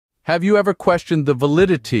Have you ever questioned the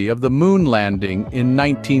validity of the moon landing in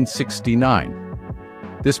 1969?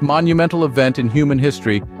 This monumental event in human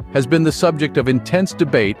history has been the subject of intense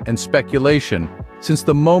debate and speculation since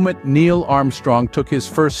the moment Neil Armstrong took his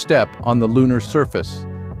first step on the lunar surface.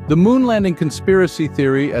 The moon landing conspiracy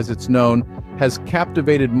theory, as it's known, has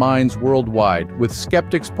captivated minds worldwide, with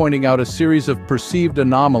skeptics pointing out a series of perceived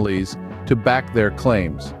anomalies to back their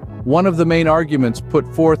claims. One of the main arguments put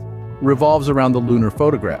forth revolves around the lunar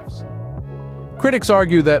photographs. Critics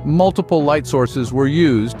argue that multiple light sources were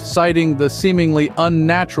used, citing the seemingly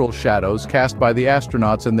unnatural shadows cast by the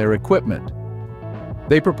astronauts and their equipment.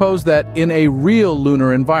 They propose that in a real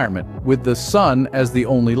lunar environment, with the sun as the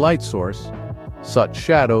only light source, such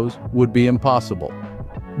shadows would be impossible.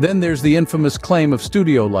 Then there's the infamous claim of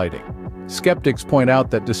studio lighting. Skeptics point out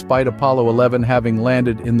that despite Apollo 11 having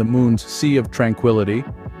landed in the moon's Sea of Tranquility,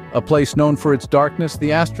 a place known for its darkness, the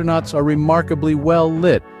astronauts are remarkably well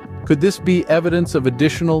lit. Could this be evidence of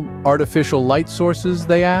additional artificial light sources,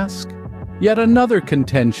 they ask? Yet another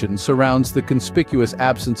contention surrounds the conspicuous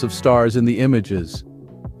absence of stars in the images.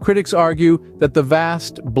 Critics argue that the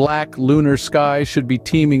vast, black lunar sky should be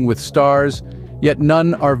teeming with stars, yet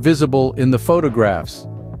none are visible in the photographs.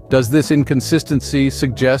 Does this inconsistency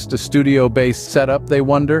suggest a studio-based setup, they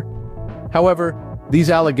wonder? However, these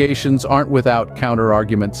allegations aren't without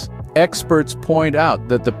counter-arguments. Experts point out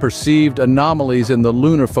that the perceived anomalies in the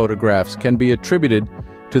lunar photographs can be attributed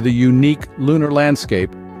to the unique lunar landscape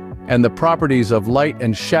and the properties of light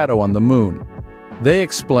and shadow on the moon. They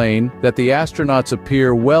explain that the astronauts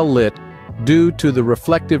appear well lit due to the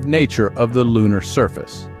reflective nature of the lunar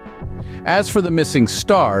surface. As for the missing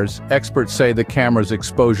stars, experts say the camera's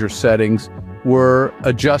exposure settings were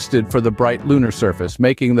adjusted for the bright lunar surface,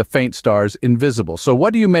 making the faint stars invisible. So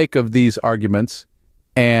what do you make of these arguments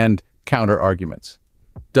and counter-arguments?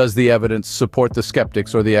 Does the evidence support the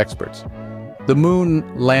skeptics or the experts? The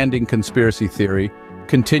moon landing conspiracy theory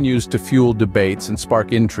continues to fuel debates and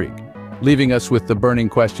spark intrigue, leaving us with the burning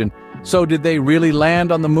question, so did they really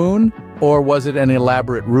land on the moon, or was it an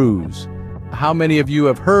elaborate ruse? How many of you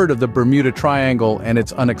have heard of the Bermuda Triangle and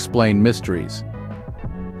its unexplained mysteries?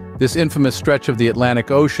 This infamous stretch of the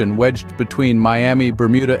Atlantic Ocean, wedged between Miami,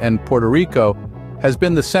 Bermuda, and Puerto Rico, has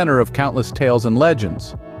been the center of countless tales and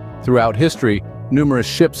legends. Throughout history, numerous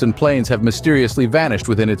ships and planes have mysteriously vanished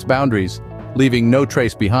within its boundaries, leaving no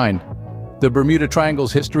trace behind. The Bermuda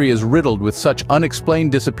Triangle's history is riddled with such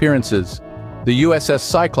unexplained disappearances. The USS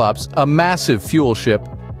Cyclops, a massive fuel ship,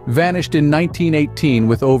 vanished in 1918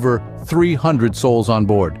 with over 300 souls on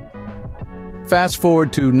board. Fast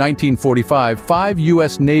forward to 1945, 5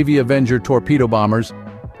 U.S. Navy Avenger torpedo bombers,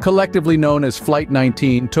 collectively known as Flight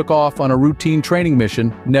 19, took off on a routine training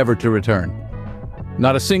mission, never to return.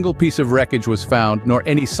 Not a single piece of wreckage was found, nor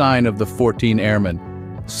any sign of the 14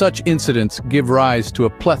 airmen. Such incidents give rise to a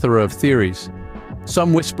plethora of theories.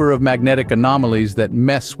 Some whisper of magnetic anomalies that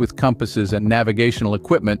mess with compasses and navigational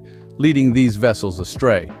equipment, leading these vessels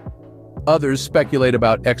astray. Others speculate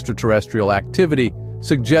about extraterrestrial activity,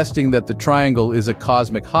 suggesting that the triangle is a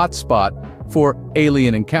cosmic hotspot for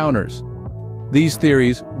alien encounters. These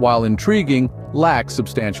theories, while intriguing, lack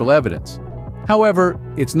substantial evidence. However,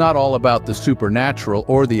 it's not all about the supernatural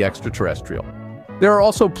or the extraterrestrial. There are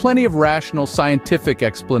also plenty of rational scientific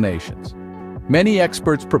explanations. Many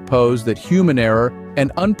experts propose that human error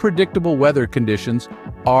and unpredictable weather conditions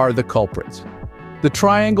are the culprits. The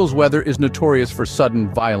triangle's weather is notorious for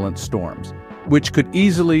sudden, violent storms, which could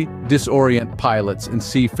easily disorient pilots and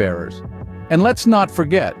seafarers. And let's not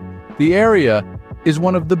forget, the area is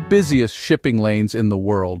one of the busiest shipping lanes in the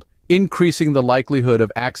world, increasing the likelihood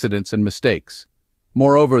of accidents and mistakes.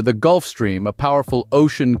 Moreover, the Gulf Stream, a powerful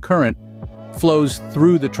ocean current, flows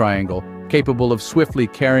through the triangle, capable of swiftly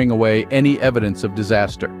carrying away any evidence of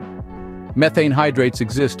disaster. Methane hydrates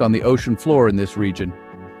exist on the ocean floor in this region.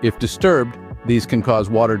 If disturbed, these can cause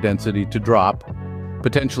water density to drop,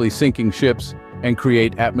 potentially sinking ships, and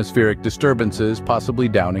create atmospheric disturbances, possibly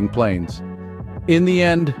downing planes. In the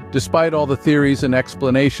end, despite all the theories and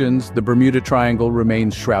explanations, the Bermuda Triangle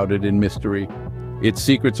remains shrouded in mystery. Its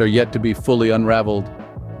secrets are yet to be fully unraveled.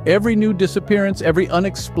 Every new disappearance, every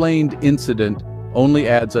unexplained incident, only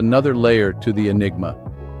adds another layer to the enigma.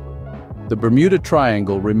 The Bermuda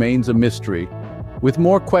Triangle remains a mystery, with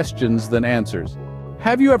more questions than answers.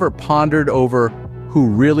 Have you ever pondered over who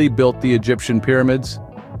really built the Egyptian pyramids?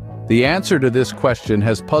 The answer to this question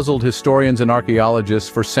has puzzled historians and archaeologists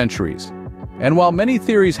for centuries. And while many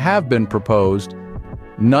theories have been proposed,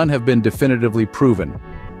 none have been definitively proven.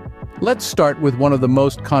 Let's start with one of the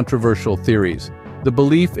most controversial theories, the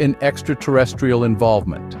belief in extraterrestrial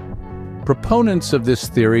involvement. Proponents of this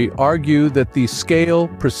theory argue that the scale,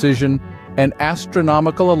 precision, and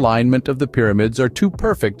astronomical alignment of the pyramids are too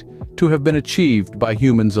perfect to have been achieved by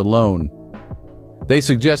humans alone. They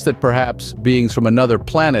suggest that perhaps beings from another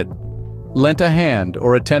planet lent a hand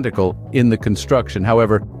or a tentacle in the construction.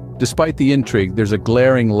 However, despite the intrigue, there's a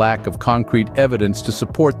glaring lack of concrete evidence to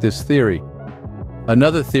support this theory.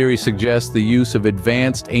 Another theory suggests the use of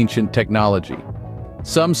advanced ancient technology.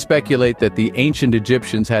 Some speculate that the ancient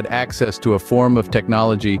Egyptians had access to a form of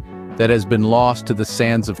technology that has been lost to the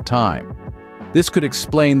sands of time. This could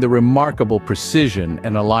explain the remarkable precision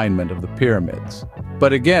and alignment of the pyramids.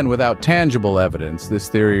 But again, without tangible evidence, this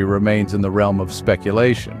theory remains in the realm of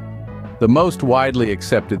speculation. The most widely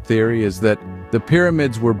accepted theory is that the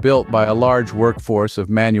pyramids were built by a large workforce of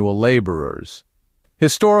manual laborers.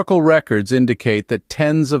 Historical records indicate that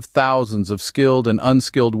tens of thousands of skilled and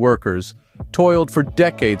unskilled workers toiled for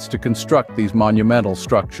decades to construct these monumental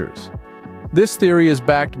structures. This theory is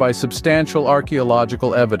backed by substantial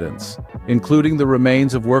archaeological evidence, including the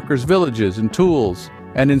remains of workers' villages and tools,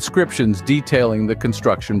 and inscriptions detailing the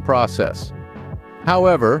construction process.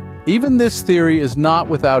 However, even this theory is not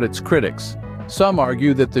without its critics. Some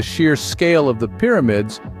argue that the sheer scale of the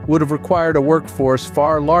pyramids would have required a workforce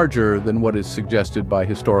far larger than what is suggested by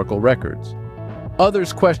historical records.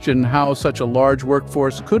 Others question how such a large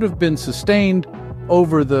workforce could have been sustained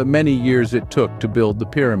over the many years it took to build the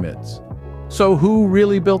pyramids. So who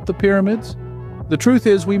really built the pyramids? The truth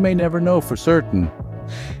is, we may never know for certain.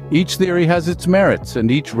 Each theory has its merits,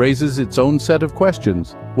 and each raises its own set of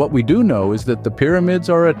questions. What we do know is that the pyramids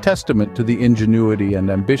are a testament to the ingenuity and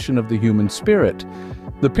ambition of the human spirit.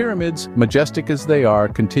 The pyramids, majestic as they are,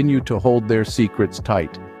 continue to hold their secrets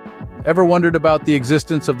tight. Ever wondered about the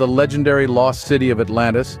existence of the legendary lost city of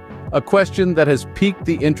Atlantis? A question that has piqued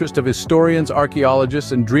the interest of historians,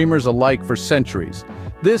 archaeologists, and dreamers alike for centuries.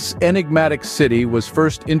 This enigmatic city was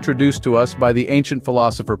first introduced to us by the ancient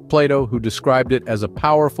philosopher Plato, who described it as a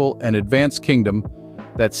powerful and advanced kingdom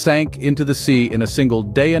that sank into the sea in a single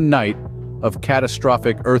day and night of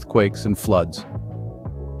catastrophic earthquakes and floods.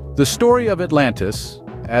 The story of Atlantis,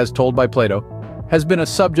 as told by Plato, has been a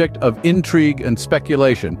subject of intrigue and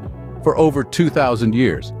speculation for over 2,000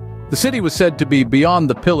 years. The city was said to be beyond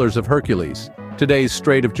the Pillars of Hercules, today's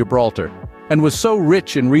Strait of Gibraltar, and was so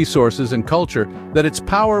rich in resources and culture that its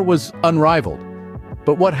power was unrivaled.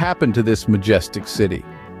 But what happened to this majestic city?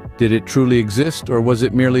 Did it truly exist, or was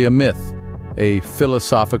it merely a myth, a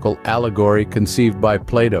philosophical allegory conceived by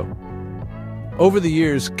Plato? Over the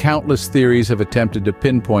years, countless theories have attempted to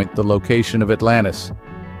pinpoint the location of Atlantis.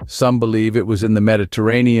 Some believe it was in the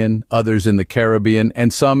Mediterranean, others in the Caribbean,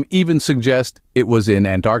 and some even suggest it was in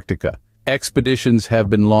Antarctica. Expeditions have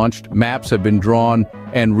been launched, maps have been drawn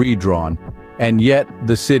and redrawn, and yet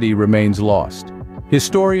the city remains lost.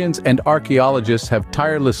 Historians and archaeologists have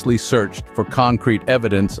tirelessly searched for concrete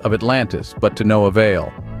evidence of Atlantis, but to no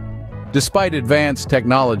avail. Despite advanced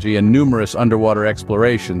technology and numerous underwater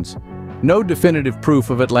explorations, no definitive proof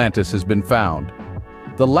of Atlantis has been found.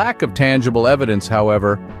 The lack of tangible evidence,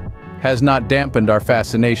 however, has not dampened our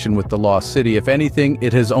fascination with the lost city. If anything,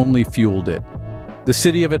 it has only fueled it. The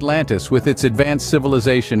city of Atlantis, with its advanced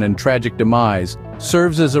civilization and tragic demise,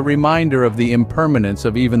 serves as a reminder of the impermanence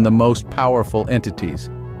of even the most powerful entities.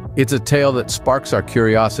 It's a tale that sparks our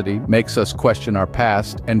curiosity, makes us question our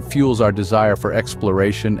past, and fuels our desire for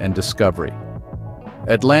exploration and discovery.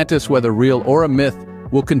 Atlantis, whether real or a myth,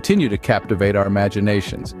 will continue to captivate our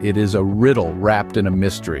imaginations. It is a riddle wrapped in a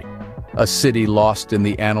mystery, a city lost in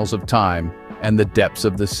the annals of time and the depths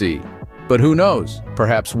of the sea. But who knows?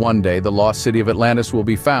 Perhaps one day the lost city of Atlantis will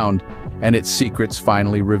be found and its secrets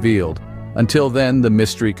finally revealed. Until then, the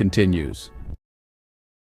mystery continues.